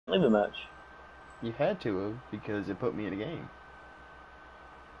Leave the match. You had to have, because it put me in a game.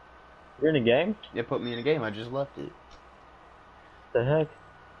 You're in a game? It put me in a game, I just left it. The heck?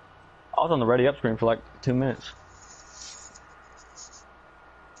 I was on the ready up screen for like 2 minutes.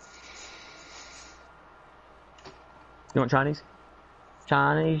 You want Chinese?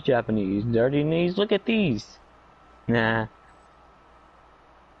 Chinese, Japanese, dirty knees, look at these. Nah.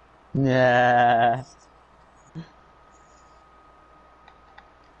 Nah.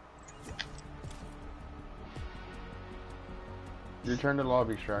 Return to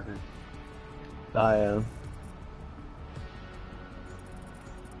lobby, Striker. I am.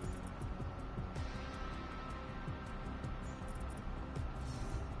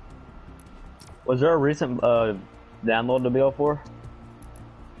 Was there a recent download to BL4?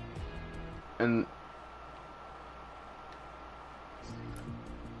 And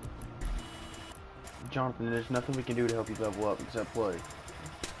Jonathan, there's nothing we can do to help you level up except play.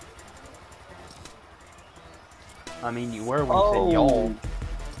 I mean, you were when you said y'all.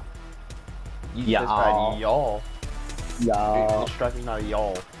 You just had y'all. Y'all. Striker's not a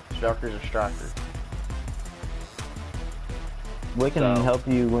y'all. Striker's a striker. We can help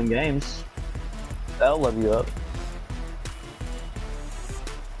you win games. That'll level you up.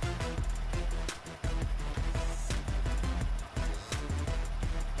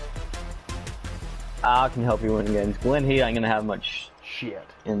 I can help you win games. Glenn Heat ain't gonna have much shit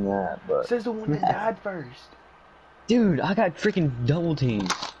in that, but says the one that died first. Dude, I got freaking double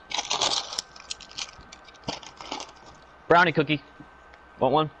teamed. Brownie cookie.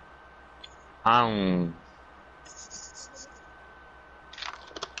 Want one?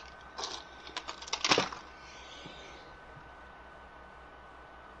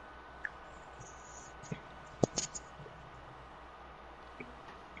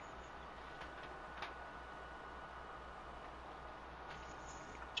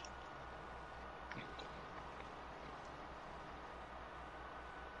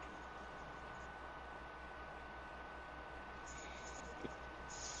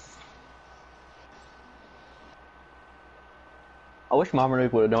 I wish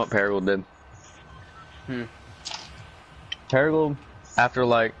Marmaduke would have done what Paragold did. Paragold, after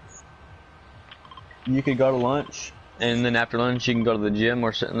like, you could go to lunch, and then after lunch you can go to the gym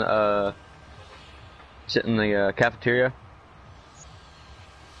or sit in the cafeteria.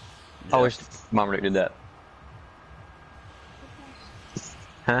 Yes. I wish Marmaduke did that.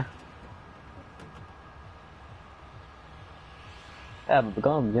 Huh? Yeah, but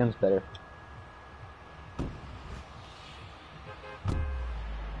going to the gym's better.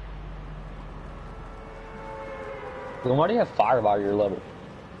 Then why do you have fireball your level?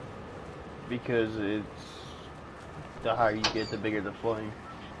 Because it's the higher you get, the bigger the flame.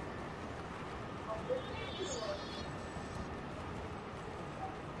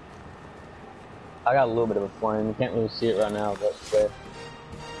 I got a little bit of a flame. You can't really see it right now, but it's there.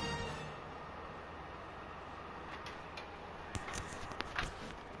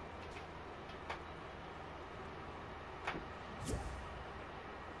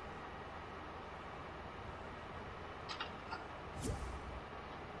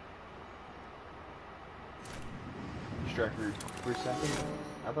 Striker for a second.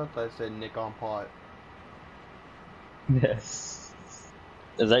 I thought that said Nick on pot. Yes.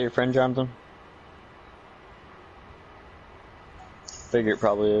 Is that your friend, Jonathan? Figure it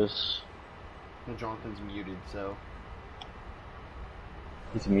probably is. Well, Jonathan's muted, so.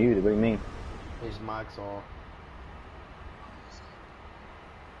 He's muted, what do you mean? His mic's off.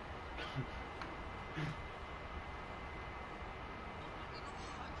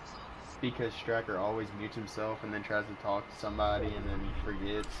 Because Striker always mutes himself and then tries to talk to somebody and then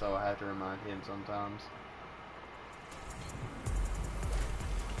forgets, so I have to remind him sometimes.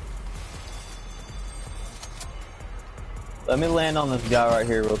 Let me land on this guy right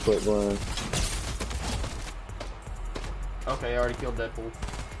here real quick, Glenn. Okay, I already killed Deadpool.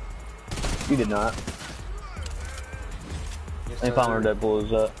 You did not. Yes, Let me find where Deadpool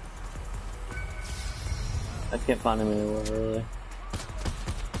is at. I can't find him anywhere, really.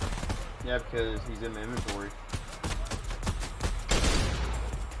 Yeah, because he's in the inventory.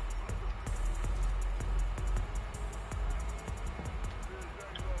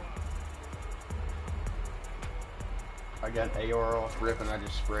 I got an AR off rip and I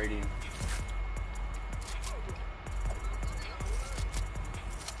just sprayed him.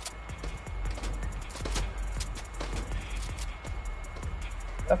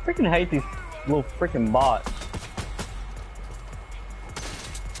 I freaking hate these little freaking bots.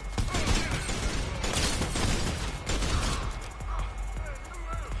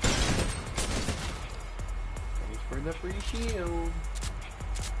 Thanks for the free shield.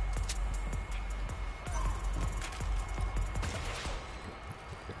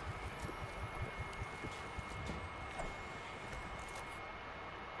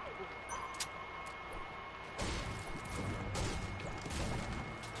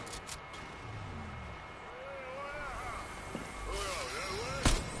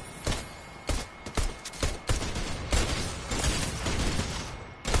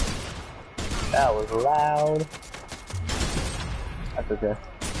 That was loud. That's okay.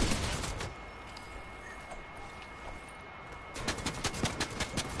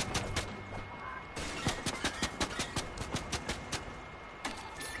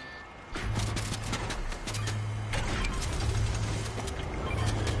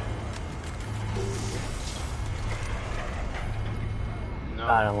 No.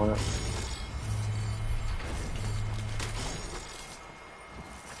 I don't want it.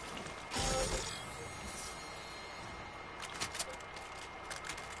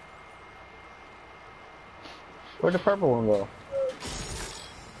 Where'd the purple one go?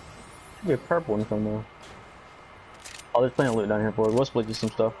 Should be a purple one somewhere. Oh, there's plenty of loot down here for it. We'll split you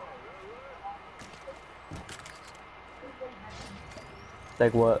some stuff.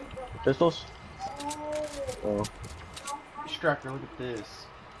 Take what? Pistols? Oh. Extractor, look at this.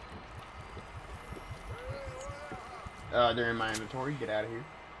 They're in my inventory. Get out of here.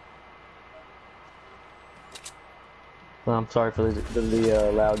 Well, I'm sorry for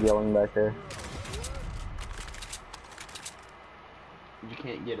the loud yelling back there. You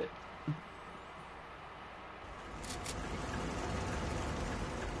can't get it.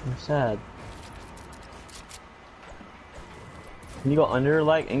 I'm sad. Can you go under,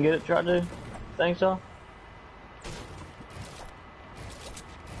 like, and get it, try to? Think so?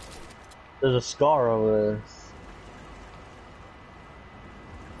 There's a scar over there.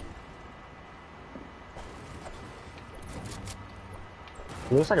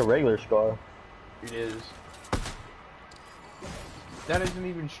 It looks like a regular scar. It is. That isn't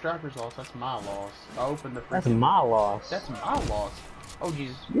even Striker's loss. That's my loss. I opened the freaking... That's my loss. That's my loss. Oh,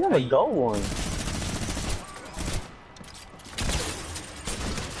 Jesus. You have a gold one.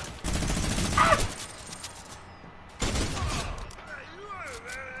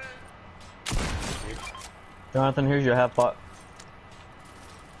 Jonathan, here's your half pot.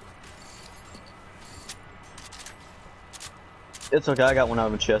 It's okay, I got one out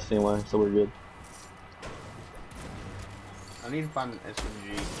of a chest anyway, so we're good. I need to find an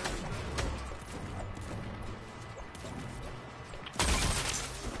SMG.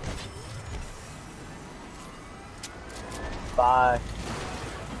 Bye.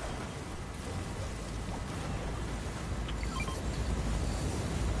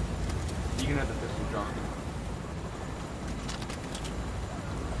 You can have the pistol, Jonathan.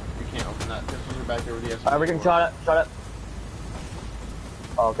 You can't open that. Pistols are back there with the SMG. Alright, we can shot it.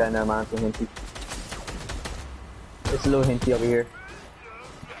 Oh, okay, never mind, it's a hinty. It's a little hinty over here.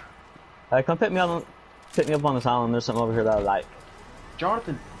 Alright, come pick me up on this island. There's something over here that I like.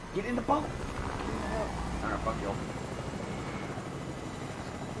 Jonathan, get in the boat. Alright, fuck you.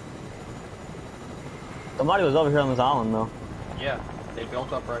 Somebody was over here on this island though. Yeah, they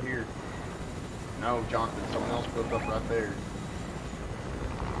built up right here. No, Jonathan, someone else built up right there.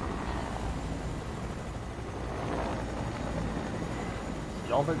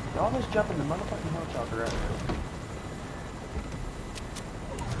 Y'all just jumping the motherfucking helicopter right now.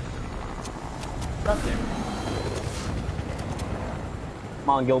 Right there. Come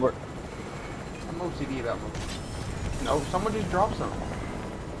on, Gilbert. I'm OCD about moving. No, someone just dropped some.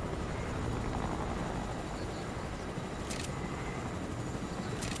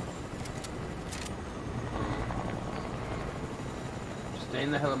 Just stay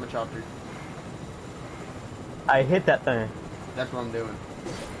in the helicopter. I hit that thing. That's what I'm doing.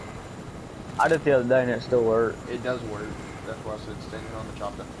 I did it the other day and it still worked. It does work. That's why I said standing on the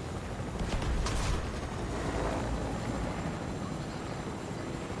chopper.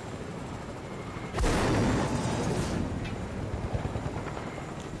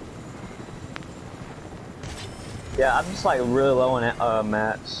 Yeah, I'm just like really low on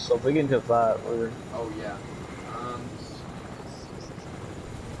mats, so if we get into a fight, we're... Oh yeah.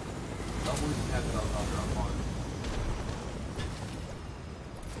 Someone has it on top of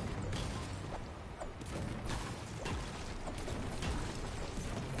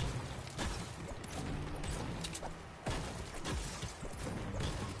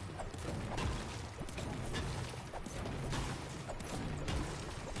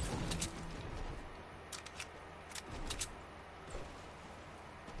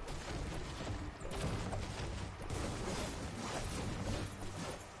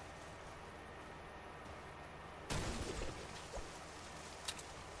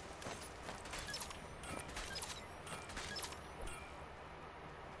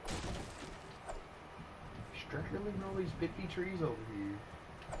Stretcher leaving all these 50 trees over here.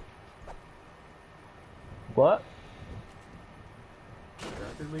 What?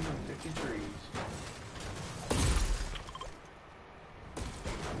 Stretcher leaving 50 trees.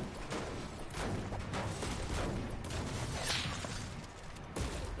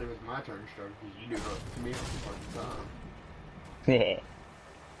 It was my my turn to start because you do it to me all the time. Yeah.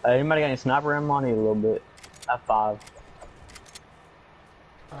 Anybody got any sniper ammo? I need a little bit. I have 5.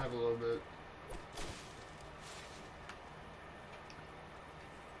 I have a little bit.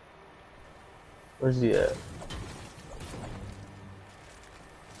 Where's he at?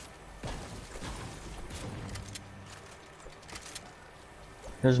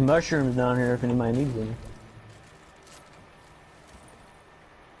 There's mushrooms down here if anybody needs them.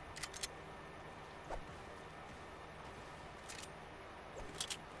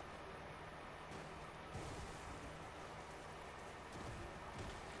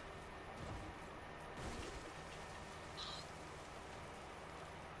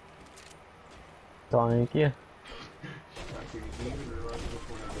 Thank you. Did you even realize which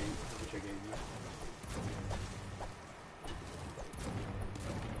one I gave, which I gave you?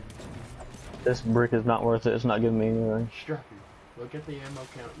 This brick is not worth it. It's not giving me anything. Strucker, look at the ammo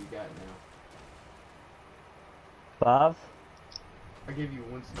count you got now. 5? I gave you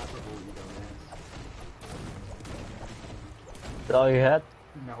 1 sniper bullet, you dumbass. Is that all you had?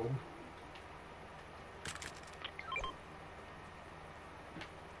 No.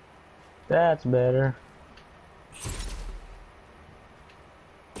 That's better.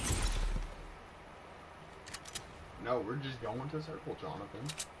 No, we're just going to circle, Jonathan.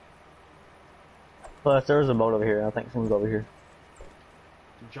 Plus, there's a boat over here. I think someone's over here.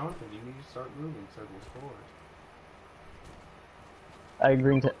 Jonathan, you need to start moving circles forward. I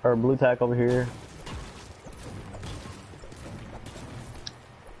green or blue tack over here.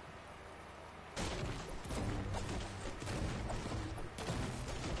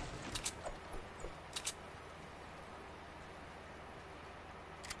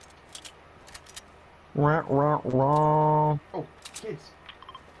 Wrong. Oh, kids.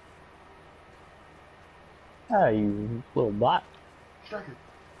 Hey, you little bot. Striker.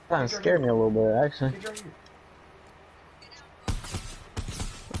 Kind of scared me a little bit, actually. Kids right here.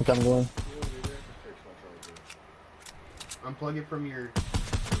 I think I'm going. Unplug it from your...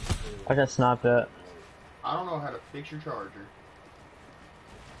 I got sniped at. I don't know how to fix your charger.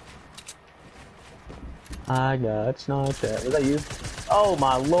 I got sniped at. Was that you? Oh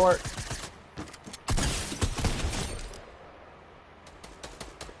my lord.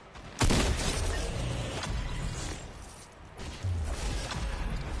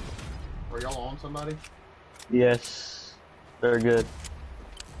 Are y'all on somebody? Yes. Very good.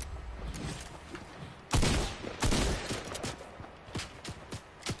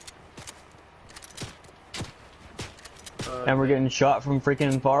 And we're getting shot from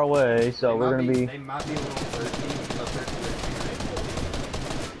freaking far away, so we're gonna be... They might be a little thirsty, but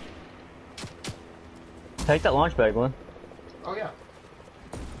they're Take that launch pad, Glenn. Oh yeah.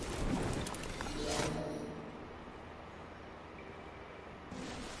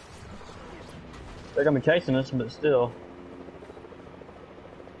 They're gonna be chasing us, but still.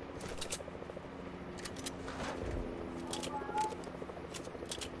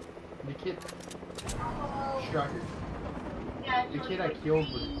 The kid... Striker. The kid I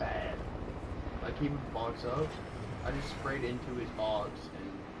killed was bad. Like, he would box up. I just sprayed into his box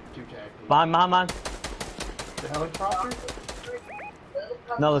and 2-tacked him. Mine. The helicopter?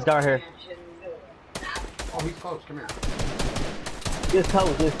 No, this guy right here. Oh, he's close. Come here. He's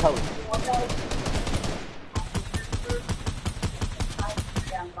close.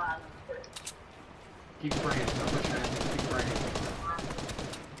 Keep spraying. Don't push him in. Keep spraying.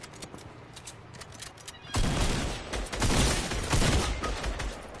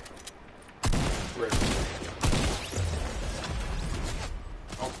 Rip.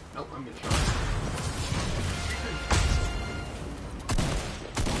 Oh, nope, I'm getting shot.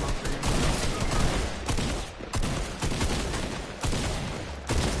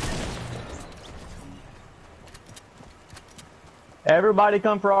 Everybody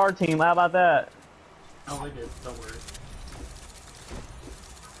come for our team. How about that? Oh, they did. Don't worry.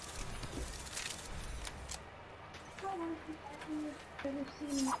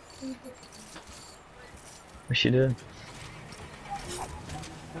 Wish you did.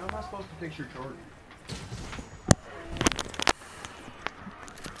 How am I supposed to fix your charger?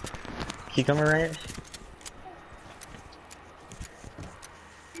 Cucumber ranch?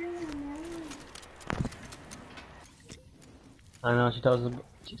 I know, she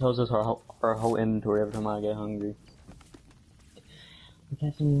tells us our whole inventory every time I get hungry. We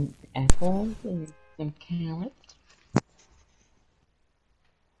got some apples and some carrots.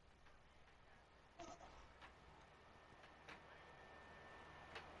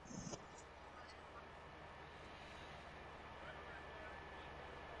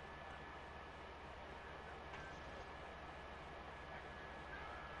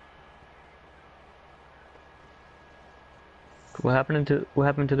 What happened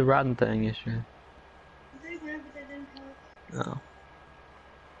to the riding thing yesterday? Oh.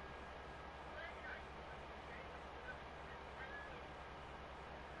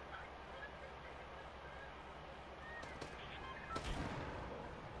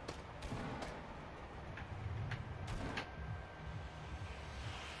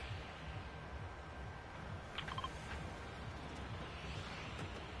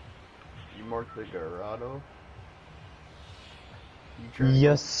 You marked the Dorado.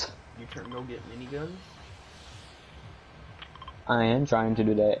 Yes. You trying to go get miniguns? I am trying to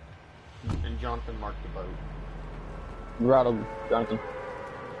do that. And Jonathan marked the boat. Rattle, Jonathan.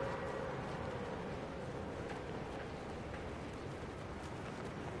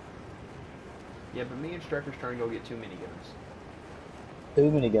 Yeah, but me and Stryker's trying to go get 2 miniguns. 2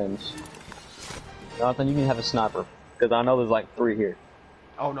 miniguns. Jonathan, you can have a sniper. Because I know there's like 3 here.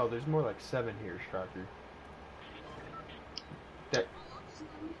 Oh no, there's more like 7 here, Stryker.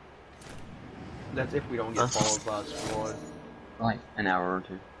 That's if we don't get followed by a squad. Like an hour or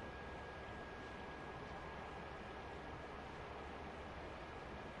 2.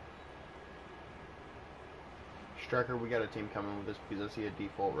 Stryker, we got a team coming with us because I see a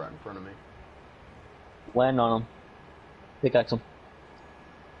default right in front of me. Land on him. Pickaxe him.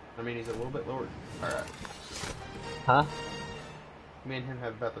 I mean, he's a little bit lower. Alright. Huh? Me and him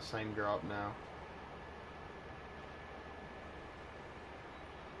have about the same drop now.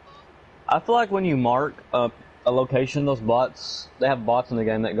 I feel like when you mark a location, those bots, they have bots in the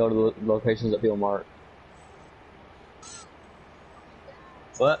game that go to the locations that people mark.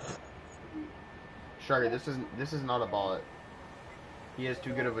 What? Stryker, this is not a bot. He has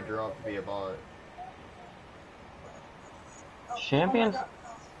too good of a drop to be a bot. Champion's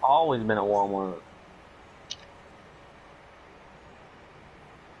always been at Walmart.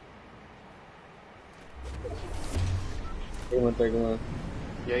 He went there, going.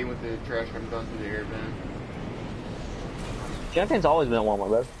 Yeah, he went through the trash can, gone through the air vent. Champion's always been at Walmart,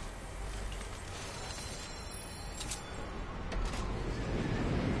 bro.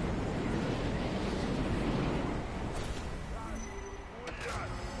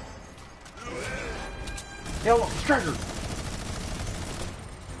 Yo, Stryker!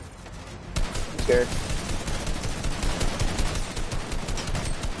 I'm scared.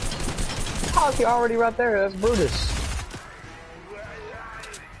 How is he already right there? That's Brutus.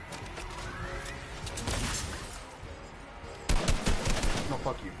 No,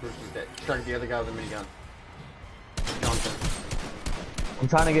 fuck you. Bruce is dead. Stryker, the other guy with the minigun. Johnson. I'm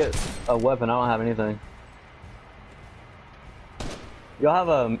trying to get a weapon. I don't have anything. Y'all have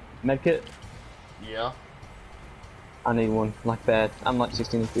a med kit? Yeah. I need one, like bad. I'm like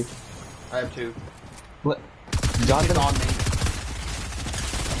 16 HP. I have 2. What? Jonathan? He's on me.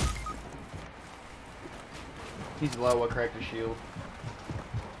 He's low, I cracked his shield.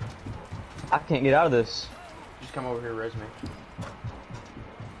 I can't get out of this. Just come over here, res me.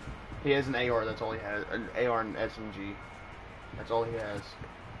 He has an AR, that's all he has. An AR and SMG. That's all he has.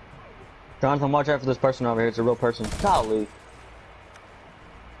 Jonathan, watch out for this person over here. It's a real person. Golly.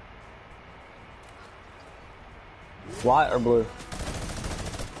 White or blue?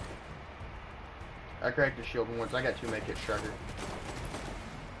 I cracked his shield once. I got 2 medkits, Stryker.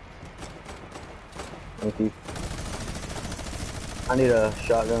 Thank you. I need a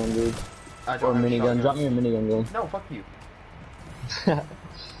shotgun, dude. I Or a don't have minigun. shotguns. Drop me a minigun, gun. No, fuck you.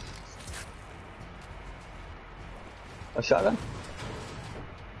 A shotgun?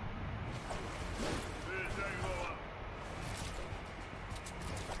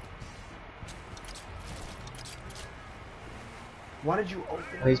 Why did you open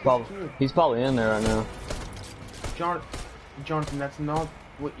He's probably in there right now. Jonathan, that's not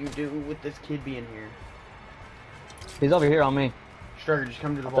what you do with this kid being here. He's over here on me. Stryker, just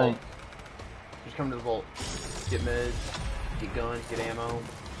come to the I vault. think. Just come to the vault. Get meds, get guns, get ammo.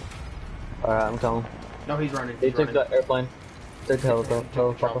 Alright, I'm coming. No, he's running. He He's took running. the airplane. Took the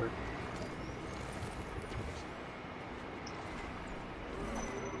helicopter. Chopper.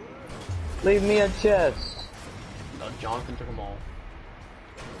 Leave me a chest. Jonathan took them all.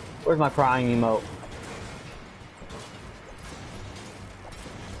 Where's my crying emote?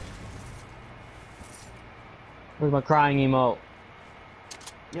 Where's my crying emote?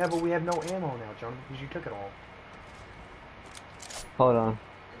 Yeah, but we have no ammo now, Jonathan, because you took it all. Hold on.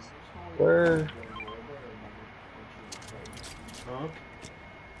 Where? Huh?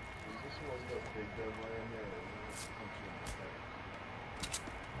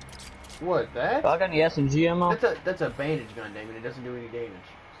 What, that? I got any SMG ammo? That's a bandage gun, Damon. It doesn't do any damage.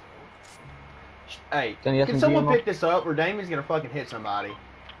 Hey, Got any can SMG someone ammo? pick this up or Damon's gonna fucking hit somebody?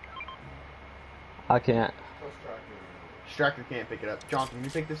 I can't. Striker can't pick it up. Jonathan, can you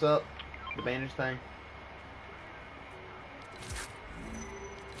pick this up? The bandage thing?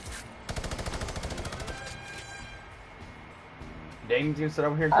 Damon's gonna sit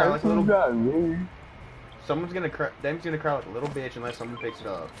over here and cry like a little. Damon's gonna cry like a little bitch unless someone picks it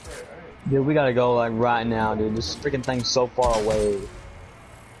up. Dude, we gotta go like right now, dude. This freaking thing's so far away.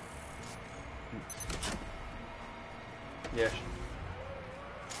 Yes.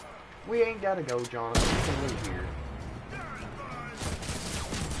 We ain't gotta go, Jonathan. We can live here.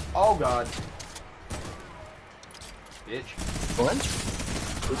 Oh god. Bitch.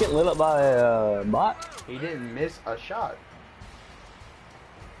 What? You get lit up by a bot? He didn't miss a shot.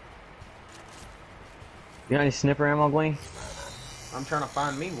 You got any snipper ammo, Glenn? I'm trying to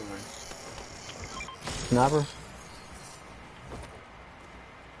find me one. Sniper?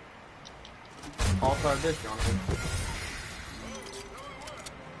 All side this, Jonathan.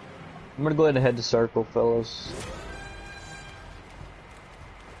 I'm gonna go ahead and head to circle, fellas.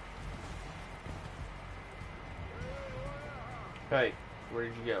 Hey, where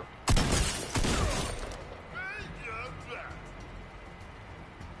did you go?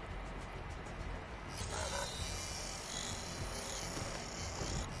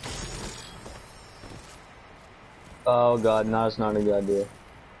 Oh god, no, it's not a good idea.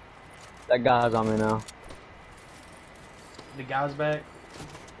 That guy's on me now. The guy's back?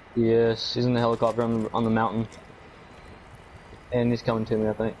 Yes, he's in the helicopter on the mountain. And he's coming to me,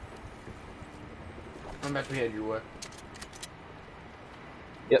 I think. I'm about to head your way.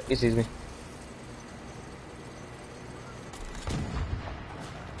 Yep, he sees me.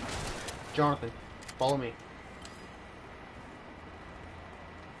 Jonathan, follow me.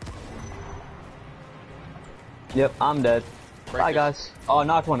 Yep, I'm dead. Break Bye, this. guys. Oh, I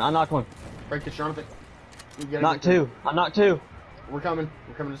knocked one. I knocked one. Break this, Jonathan. You gotta Knocked get there. two. I knocked two. We're coming.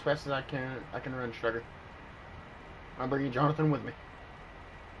 We're coming as fast as I can. I can run, Striker. I'm bringing Jonathan with me.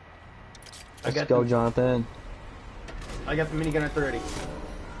 Let's go, Jonathan. I got the minigun at 30.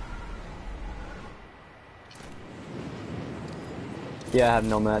 Yeah, I have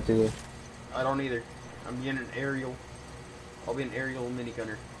no match either. I don't either. I'm being an aerial. I'll be an aerial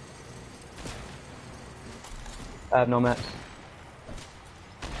minigunner. I have no match.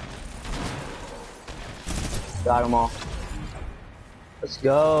 Got them all. Let's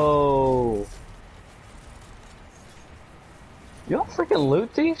go. Y'all freaking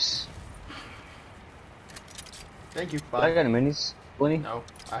loot thieves? Thank you. I Bye. got any minis, Lenny? No,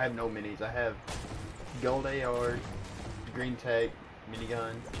 I have no minis. I have gold AR, green tech,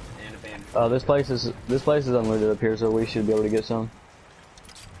 minigun, and a bandage. Oh, this place is unlooted up here, so we should be able to get some.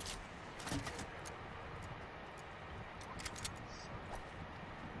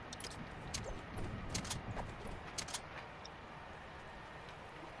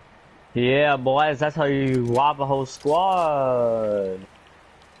 Yeah, boys, that's how you wipe a whole squad.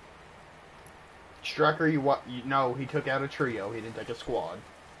 Striker, no, he took out a trio. He didn't take a squad.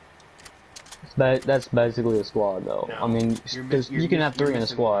 That's basically a squad, though. No, I mean, because you can have three in a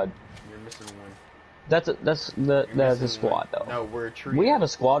squad. One. You're missing one. That's a squad, one. though. No, we're a trio. We have a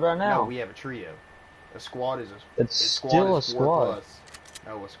squad right now. No, we have a trio. A squad is It's still a squad. 4+.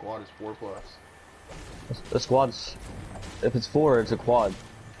 No, a squad is 4+. A squad's, if it's 4, it's a quad.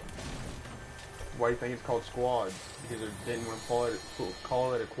 Why do you think it's called squad? Because they didn't want to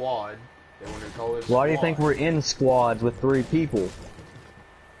call it a quad. They wanted to call it a squad. Why do you think we're in squads with 3 people?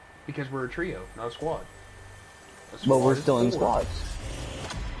 Because we're a trio, not a squad. But we're still in squads.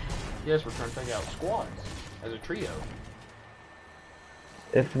 Yes, we're trying to take out squads as a trio.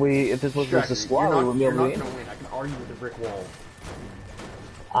 If this was just a squad, we wouldn't be able to You're win. not gonna win. I can argue with a brick wall.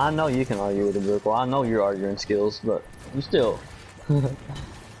 I know you can argue with a brick wall. I know your arguing skills, but you still.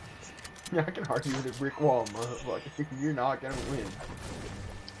 I can argue with a brick wall, motherfucker. You're not gonna win.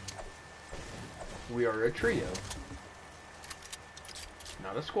 We are a trio.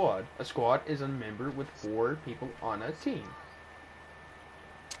 Not a squad. A squad is a member with 4 people on a team.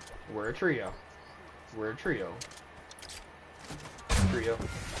 We're a trio. We're a trio. Trio.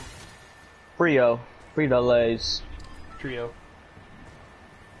 Frio. Frito-Lays. Trio.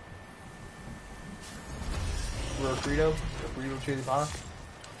 We're a Frito. A Frito chili pie.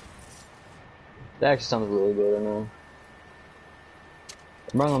 That actually sounds really good, I know.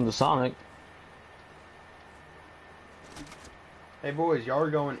 Bring them to Sonic. Hey boys, y'all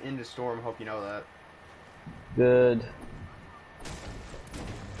are going into storm. Hope you know that. Good.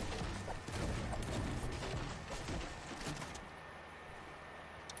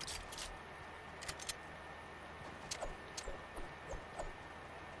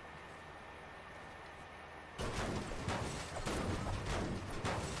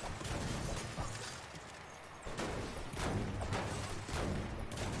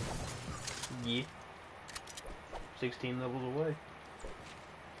 Yeah. 16 levels away.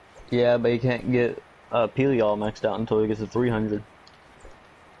 Yeah, but you can't get Peely all maxed out until he gets to 300.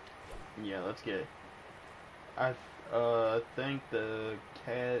 Yeah, let's get. I think the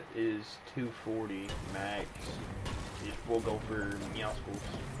cat is 240 max. We'll go for Meow Schools.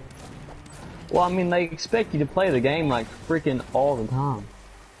 Well, I mean, they expect you to play the game like freaking all the time.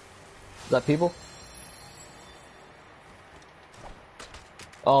 Is that people?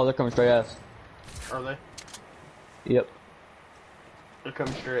 Oh, they're coming straight at us. Are they? Yep. They're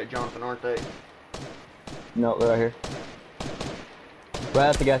coming straight at Jonathan, aren't they? No, they're right here. Right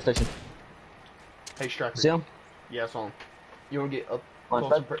at the gas station. Hey, Striker. See him? Yeah, I saw him. You want to get up Launch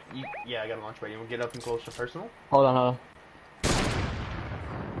close pad? yeah, I got a launch pad. You want to get up and close to personal? Hold on, hold on.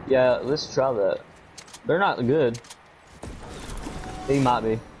 Yeah, let's try that. They're not good. He might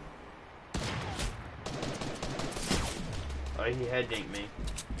be. Oh, he head dinked me.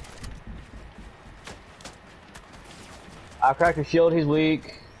 I cracked his shield, he's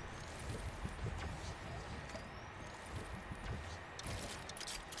weak.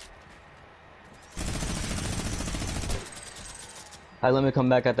 Hey, let me come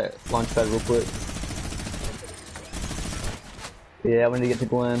back at that launch pad real quick. Yeah, we need to get to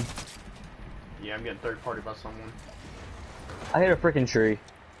Glenn. Yeah, I'm getting third party by someone. I hit a freaking tree.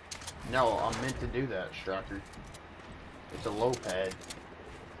 No, I'm meant to do that, Striker. It's a low pad.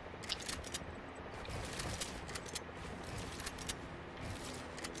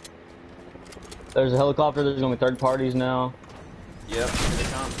 There's a helicopter, there's gonna be third parties now. Yep, here they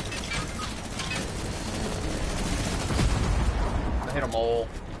come. I hit them all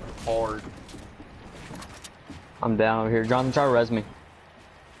hard. I'm down over here. Jonathan, try to res me.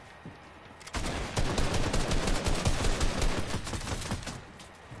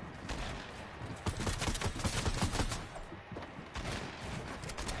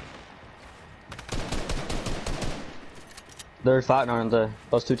 They're fighting, aren't they?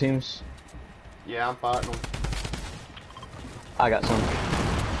 Those two teams? Yeah, I'm fighting them. I got some.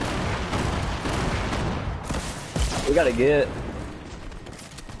 We gotta get.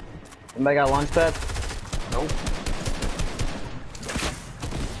 Anybody got a launch pad? Nope.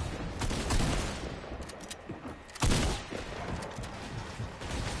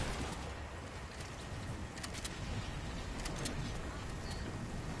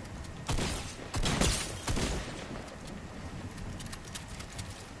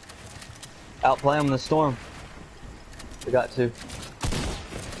 Outplay them in the storm. We got to.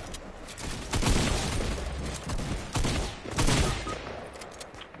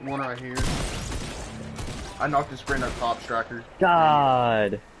 One right here. I knocked his friend up top, Striker.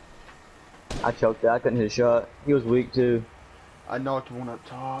 God. I choked that. I couldn't hit a shot. He was weak too. I knocked one up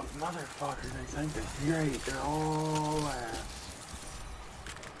top. Motherfucker, they think they're great. They're all ass.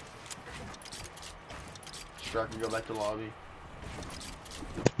 Striker, go back to lobby.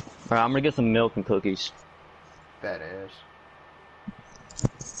 Alright, I'm gonna get some milk and cookies. Badass.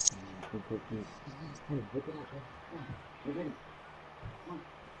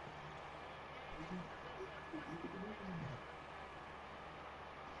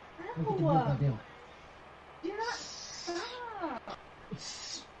 No! You're not. Stop!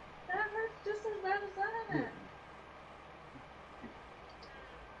 That hurts just as bad as that.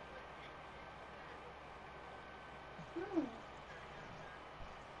 No.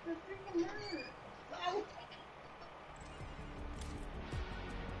 That freaking hurts. Oh.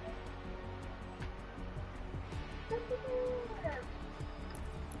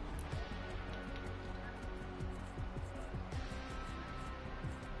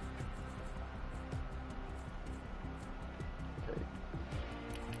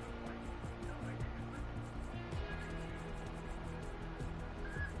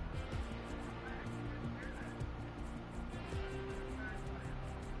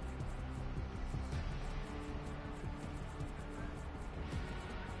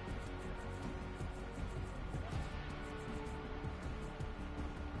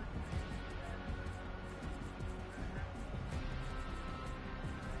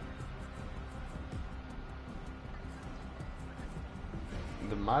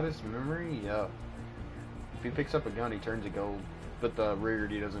 The Midas memory, yeah. If he picks up a gun, he turns to gold, but the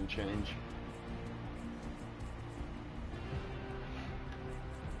rarity doesn't change.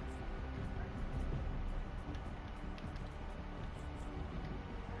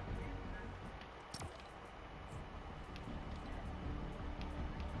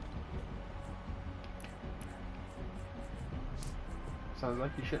 Sounds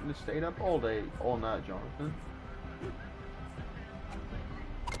like you shouldn't have stayed up all night, Jonathan.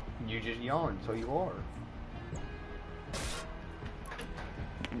 You just yawned, so you are.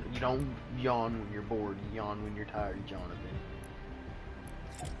 You don't yawn when you're bored. You yawn when you're tired, Jonathan.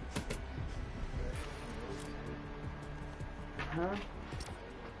 Huh?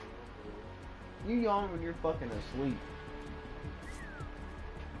 You yawn when you're fucking asleep.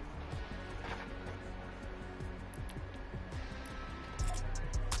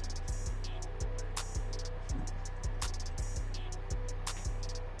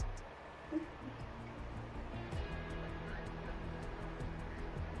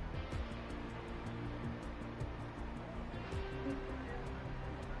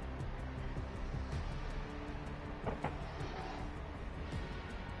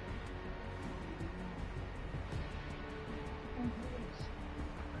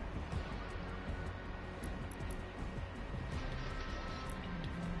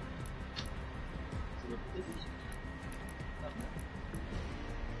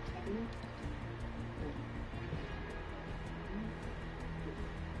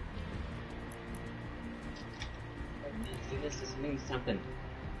 This is mean something.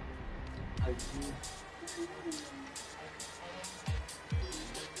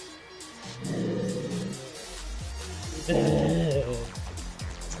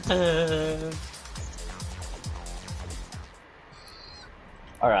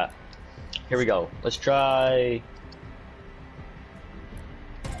 Alright, here we go. Let's try.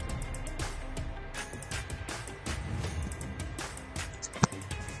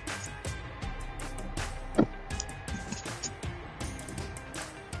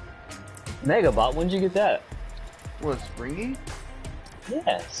 Megabot, when did you get that? What, Springy?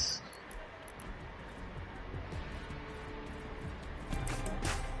 Yes.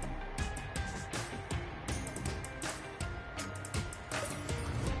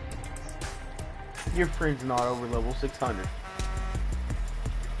 Your friend's not over level 600.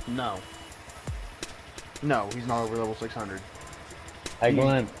 No. No, he's not over level 600. Hey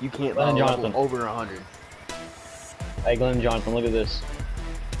Glenn. You can't Glenn level Jonathan. over 100. Hey Glenn and Jonathan, look at this.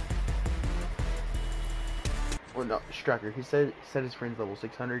 Well, no, Striker, he said his friend's level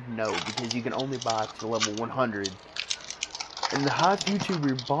 600. No, because you can only buy to level 100. And the highest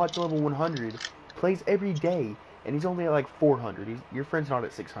YouTuber bought to level 100 plays every day, and he's only at like 400. Your friend's not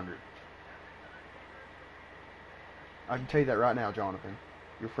at 600. I can tell you that right now, Jonathan.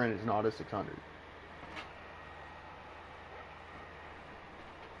 Your friend is not at 600.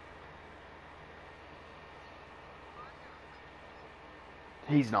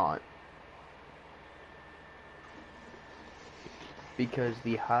 He's not. Because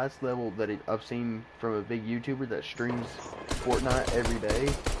the highest level that I've seen from a big YouTuber that streams Fortnite every day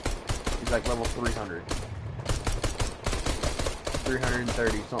is like level 300.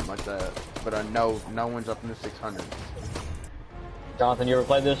 330, something like that. But I know no one's up in the 600s. Jonathan, you ever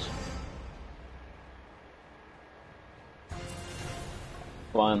played this?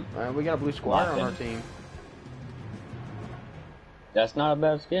 Fun. We got a blue squire on our team. That's not a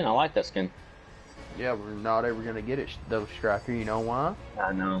bad skin. I like that skin. Yeah, we're not ever gonna get it though, Striker. You know why?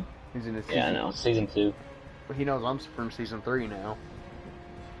 I know. He's in the season. Yeah, I know. Season 2. But he knows I'm from season 3 now.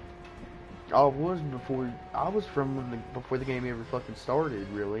 I was before. I was from before the game ever fucking started,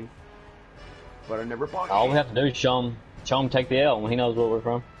 really. But I never bought it. All we have to do is show him take the L when he knows where we're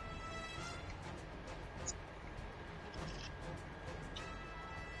from.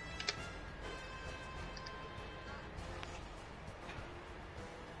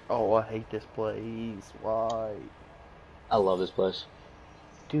 Oh, I hate this place. Why? I love this place.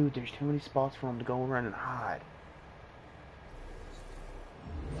 Dude, there's too many spots for him to go around and hide.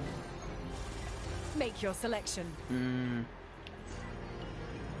 Make your selection.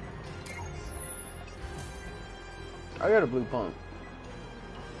 I got a blue pump.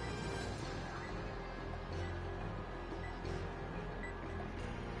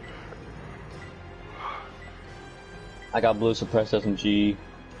 I got blue suppressed SMG,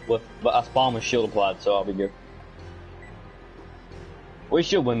 but I spawn with shield applied, so I'll be good. We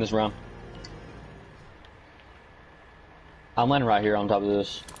should win this round. I'm landing right here on top of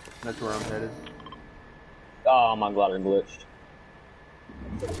this. That's where I'm headed. Oh, my glider glitched.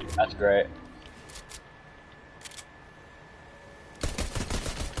 That's great.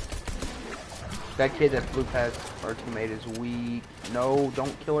 That kid that flew past our teammate is weak. No,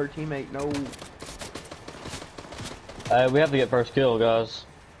 don't kill our teammate. No. We have to get first kill, guys.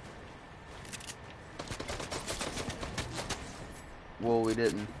 Well, we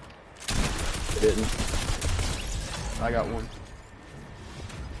didn't. We didn't. I got one.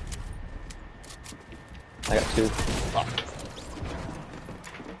 I got 2. Fuck.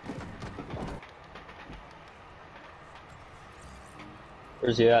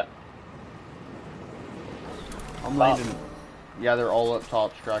 Where's he at? I'm landing Yeah, they're all up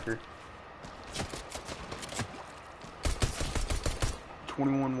top, Striker.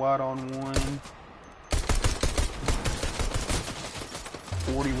 21 wide on one.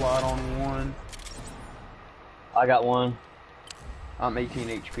 40 wide on one. I got one. I'm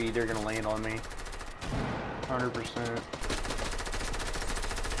 18 HP. They're gonna land on me. 100%.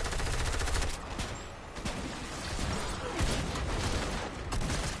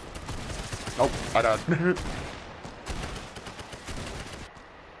 Oh, I died.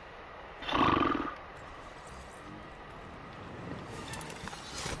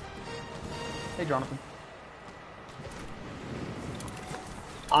 Hey, Jonathan.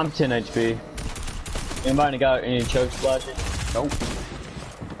 I'm 10 HP. Anybody got any choke splashes? Nope.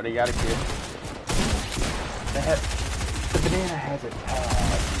 But he got a kid. The banana has a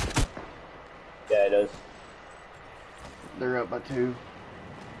tag. Yeah, it does. They're up by 2.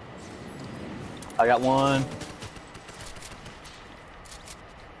 I got one.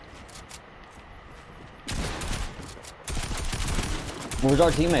 Where's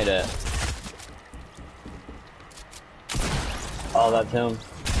our teammate at? Oh, that's him.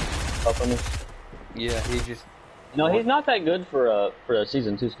 Up on this. Yeah, he just... No, he's not that good for a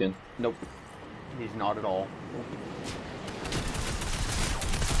season 2 skin. Nope. He's not at all.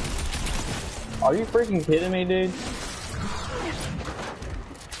 Are you freaking kidding me, dude?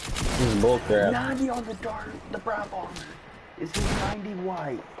 This is bullcrap. 90 on the dart, the brown bomber. Is he 90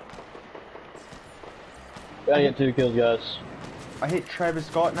 white? Gotta get 2 kills, guys. I hit Travis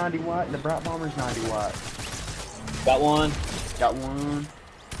Scott 90 white, and the Bright Bomber's 90 white. Got one. Got one.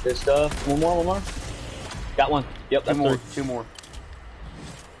 Good stuff. One more. Got one. Yep, that's 3. 2 more.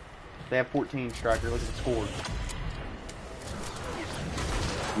 They have 14, Striker. Look at the score.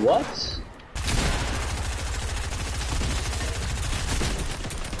 What?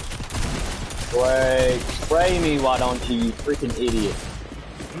 Spray me, why don't you, you freaking idiot.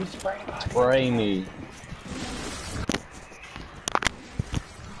 You spray body. Spray me.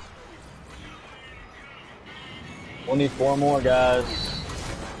 We'll need 4 more, guys.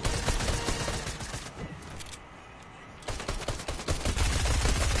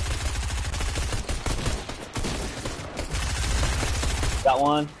 Got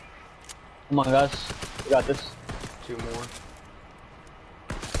one. Come on, guys. We got this. 2 more.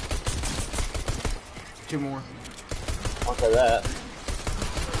 2 more. I'll say that.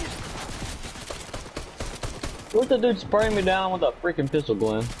 What's the dude spraying me down with a freaking pistol,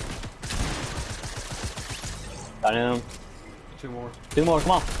 Glenn? Got him. 2 more. 2 more,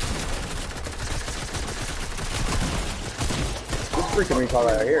 come on. This freaking retard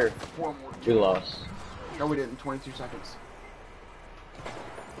right here. 1 more. We lost. No, we didn't. 22 seconds.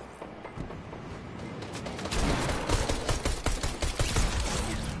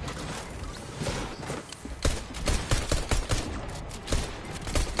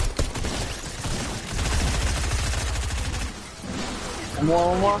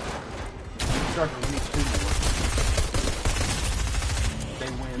 One more. Striker, we need 2 more. They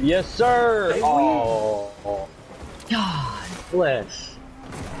win. Yes, sir. They Oh, God bless.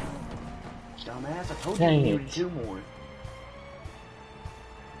 Dumbass, I told you Dang we it. needed 2 more.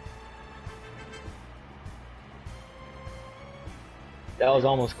 That was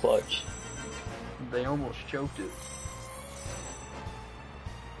almost clutch. They almost choked it.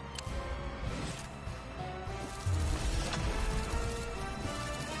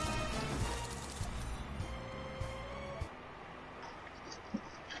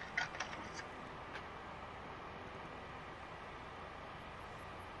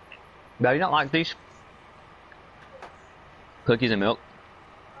 Now, you don't like these? Cookies and milk?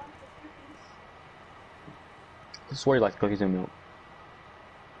 I swear you like cookies and milk.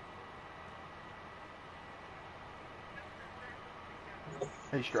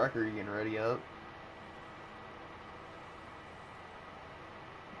 Hey, Striker, you getting ready up?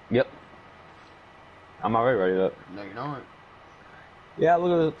 Yep. I'm already ready up. No, you're not. Yeah,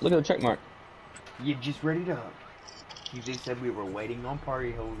 look at the check mark. You just readied up. You just said we were waiting on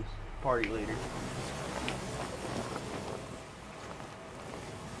party leader.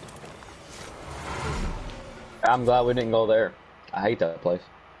 I'm glad we didn't go there. I hate that place.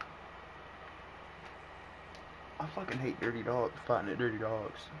 I fucking hate dirty dogs, fighting at dirty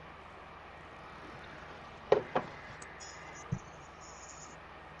dogs.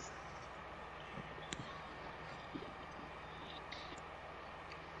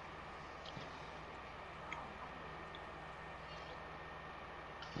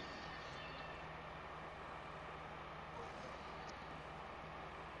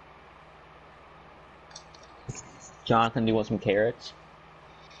 Jonathan, do you want some carrots?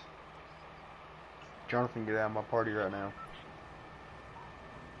 Jonathan, get out of my party right now.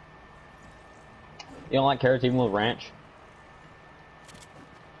 You don't like carrots even with ranch?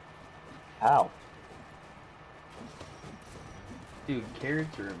 How? Dude,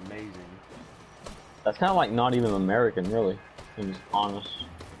 carrots are amazing. That's kind of like not even American, really. I'm just honest.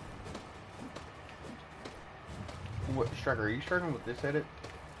 What, Striker, are you struggling with this edit?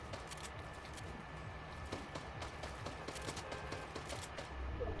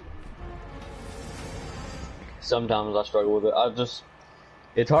 Sometimes I struggle with it.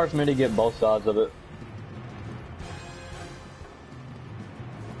 It's hard for me to get both sides of it.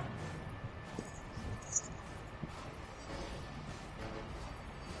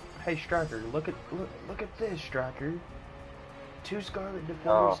 Hey Striker, look at this, Striker. 2 Scarlet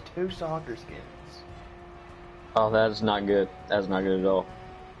Defenders, 2 soccer skins. Oh, that's not good. That's not good at all.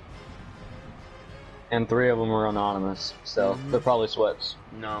 And 3 of them are anonymous, so they're probably sweats.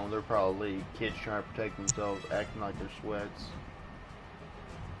 No, they're probably kids trying to protect themselves, acting like they're sweats.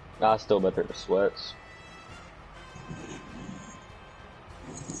 I still bet they're sweats.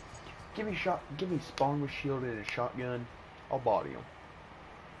 Give me spawn with shield and a shotgun. I'll body him.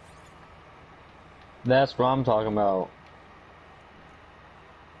 That's what I'm talking about.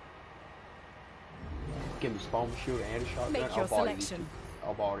 Give me spawn with shield and a shotgun. Make your selection.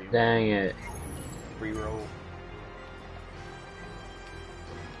 I'll body him. Dang it. Reroll.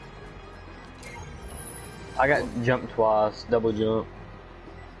 I got jumped twice, double jump.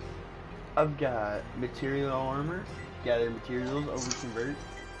 I've got material armor, gather materials over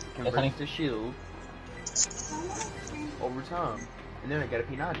convert to shield over time, and then I got a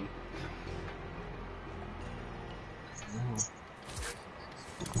P90.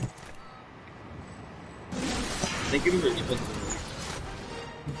 They give me the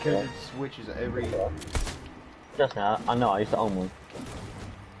Because it switches every. Just now, I know, I used to own one.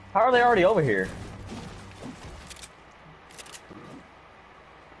 How are they already over here?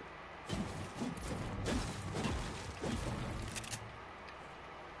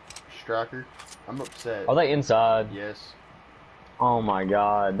 Striker, I'm upset. Are they inside? Yes. Oh my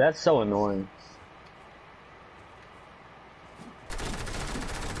god, that's so annoying.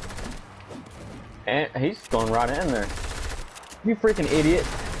 And he's going right in there. You freaking idiot.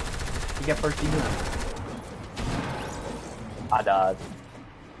 He got first team. I died.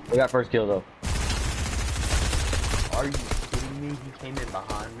 We got first kill though. Are you kidding me? He came in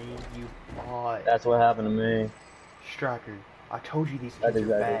behind me, you bot. That's what happened to me. Striker, I told you these kids are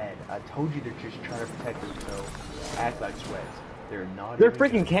bad. I told you they're just trying to protect themselves. Act like sweats. They're not. They're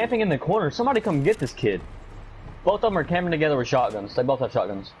freaking camping in the corner. Somebody come get this kid. Both of them are camping together with shotguns. They both have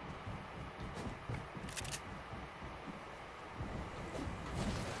shotguns.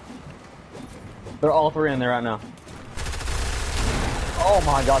 They're all 3 in there right now. Oh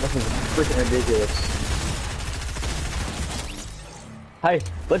my god, this is freaking ridiculous. Hey,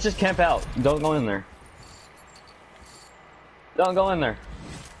 let's just camp out. Don't go in there. Don't go in there.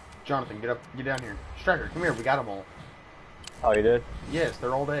 Jonathan, get down here. Striker, come here, we got them all. Oh, you did? Yes,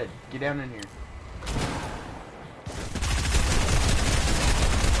 they're all dead. Get down in here.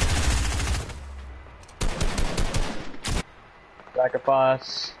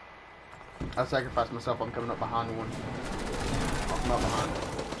 Sacrifice. I sacrificed myself, I'm coming up behind one. I'll come up behind.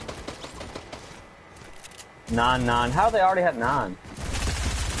 9-9. How do they already have 9?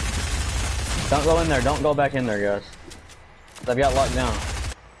 Don't go in there. Don't go back in there, guys. They've got locked down.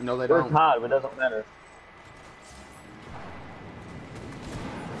 No, they We're don't. tied, but it doesn't matter.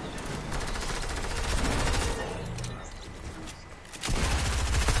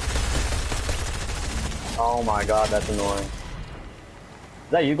 Oh my god, that's annoying. Is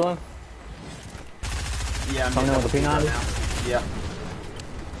that you, Glenn? Yeah, I'm coming in with the P90? now. Yeah.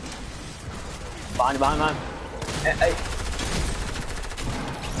 Behind. Hey.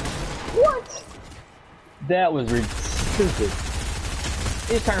 What? That was stupid.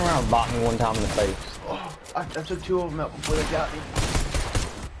 He just turned around and bopped me one time in the face. Oh, I took 2 of them out before they got me.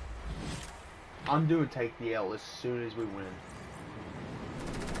 I'm doing take the L as soon as we win.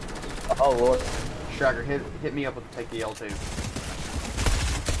 Oh lord. Striker, hit me up with the take the L too.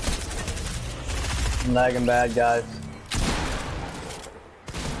 I'm lagging bad, guys.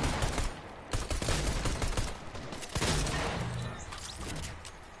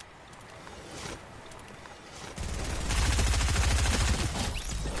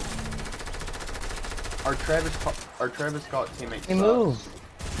 Our Travis Scott teammate He sucks. moved.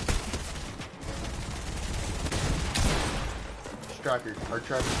 Striker, our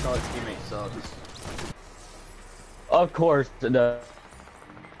Travis Scott teammate sucks. Of course it does.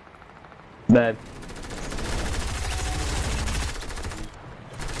 Bad.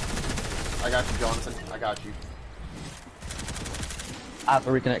 I got you, Jonathan. I got you. I have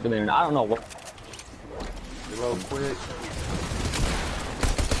to reconnect to the internet. I don't know what. Reload quick.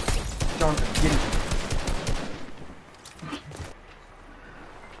 Jonathan, get him.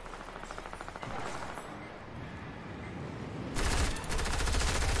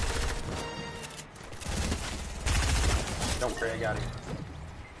 Don't worry, I got him.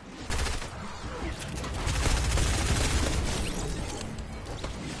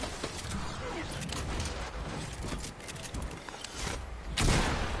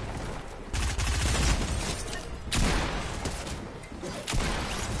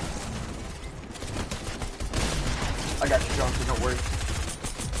 I got you, Jonathan, don't worry.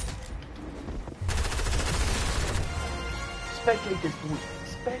 Spectate this boy.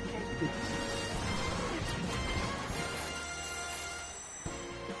 Spectate this.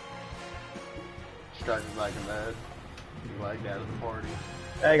 Striker's back in bed. He lagged out of the party.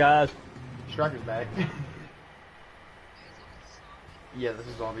 Hey guys. Striker's back. Yeah, this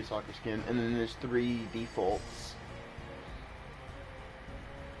is zombie soccer skin. And then there's 3 defaults.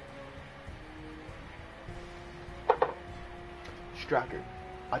 Striker,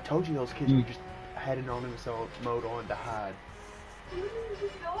 I told you those kids we just had anonymous mode on to hide.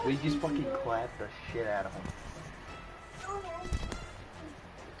 We just fucking clapped the shit out of them.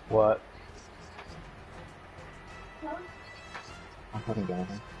 What? I'm fucking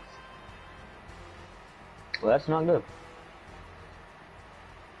Jonathan. Well, that's not good.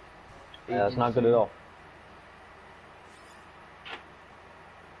 Yeah, that's not good at all.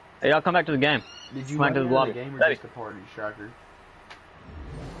 Hey, y'all come back to the game. Did you come back to the lobby. game or Baby. just a party, Striker?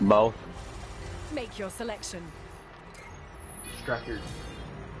 Both. Make your selection. Striker.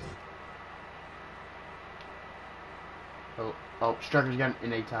 Oh, Striker's got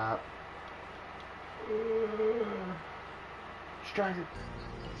an A-type. Striker.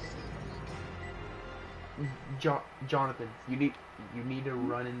 Jonathan, you need to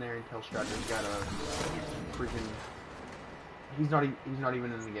run in there and tell Striker's got a freaking. He's not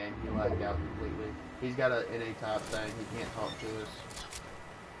even in the game. He lagged out completely. He's got an NA-type thing. He can't talk to us.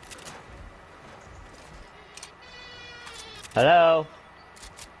 Hello?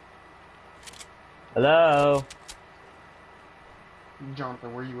 Hello?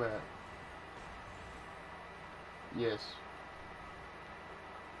 Jonathan, where you at? Yes.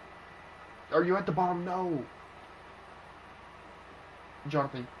 Are you at the bottom? No.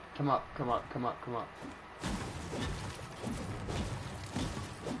 Jonathan, come up.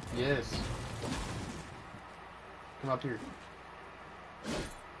 Yes. Come up here.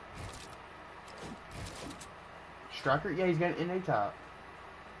 Striker? Yeah, he's got an NA top.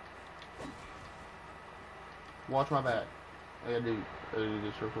 Watch my back. I gotta do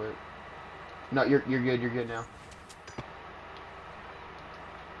this real quick. No, you're good now.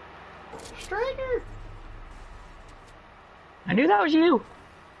 Striker! I knew that was you!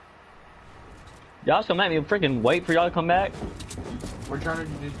 Y'all just gonna make me freaking wait for y'all to come back? We're trying to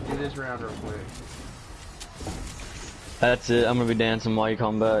do this round real quick. That's it, I'm gonna be dancing while you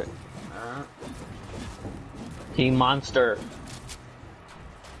come back. Alright. Team Monster.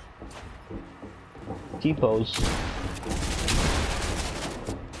 T-pose.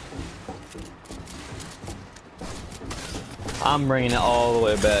 I'm bringing it all the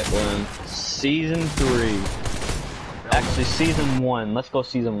way back, Glenn. Season 3. Actually, Season 1. Let's go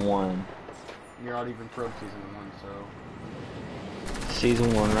Season 1. You're not even pro Season 1, so...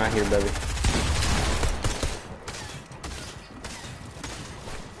 Season 1 right here, baby.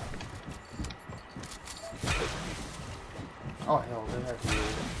 Oh, hell, they have to...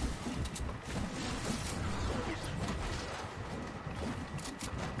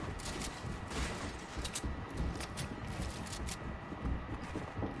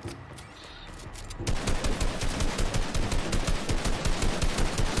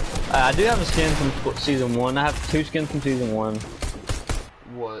 I do have a skin from Season 1. I have 2 skins from Season 1.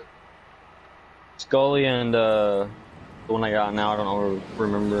 What? Scully and, the one I got now, I don't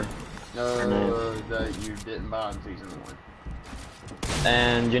remember. That you didn't buy in Season 1.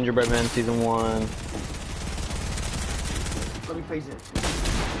 And Gingerbread Man Season 1. Let me face it.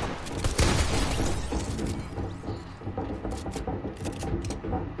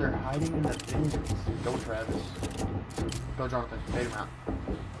 They're hiding in the bins. Go, Travis. Go, Jonathan. Bait him out.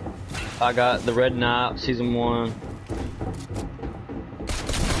 I got the Red Knight Season 1.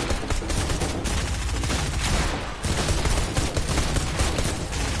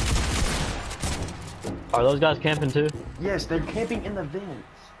 Are those guys camping too? Yes, they're camping in the vents.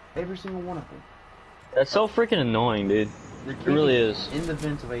 Every single one of them. That's so freaking annoying, dude. They're It really is. in the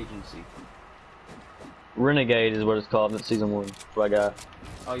vents of agency. Renegade is what it's called. That's Season 1. That's what I got.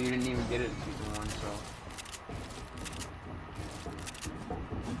 Oh, you didn't even get it in Season 1, so...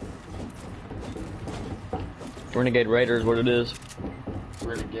 Renegade Raider is what it is.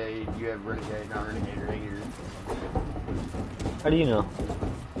 Renegade, you have Renegade, not Renegade Raider. How do you know?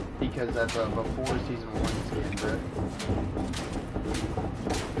 Because that's a before season 1 skin, bro.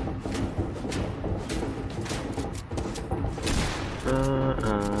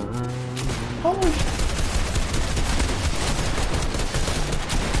 Holy sh-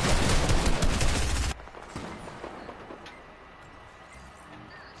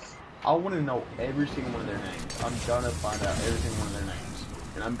 I want to know every single one of their names. I'm gonna find out every single one of their names.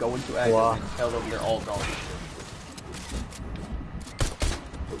 And I'm going to act Wow. and tell them they're all dog shit.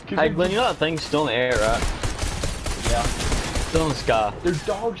 Hey Glenn, you know that thing's still in the air, right? Yeah. Still in the sky. They're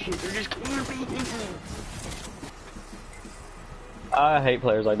dog shit. They're just camping. I hate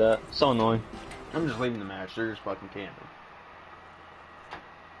players like that. So annoying. I'm just leaving the match. They're just fucking camping.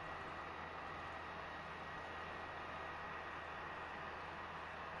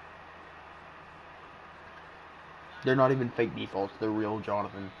 They're not even fake defaults. They're real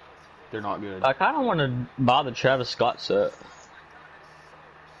Jonathan. They're not good. I kind of want to buy the Travis Scott set.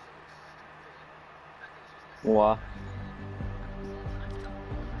 Why?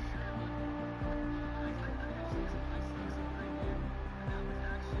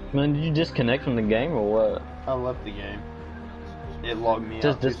 Man, did you disconnect from the game or what? I left the game. It logged me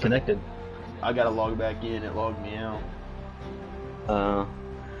Just out. disconnected. I gotta log back in. It logged me out.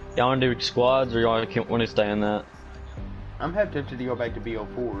 Y'all want to do squads or y'all want to stay in that? I'm half tempted to go back to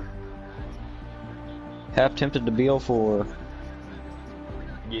BO4. Half tempted to BO4.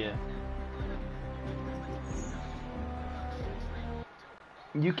 Yeah.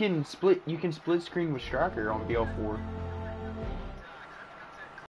 You can split screen with Striker on BO4.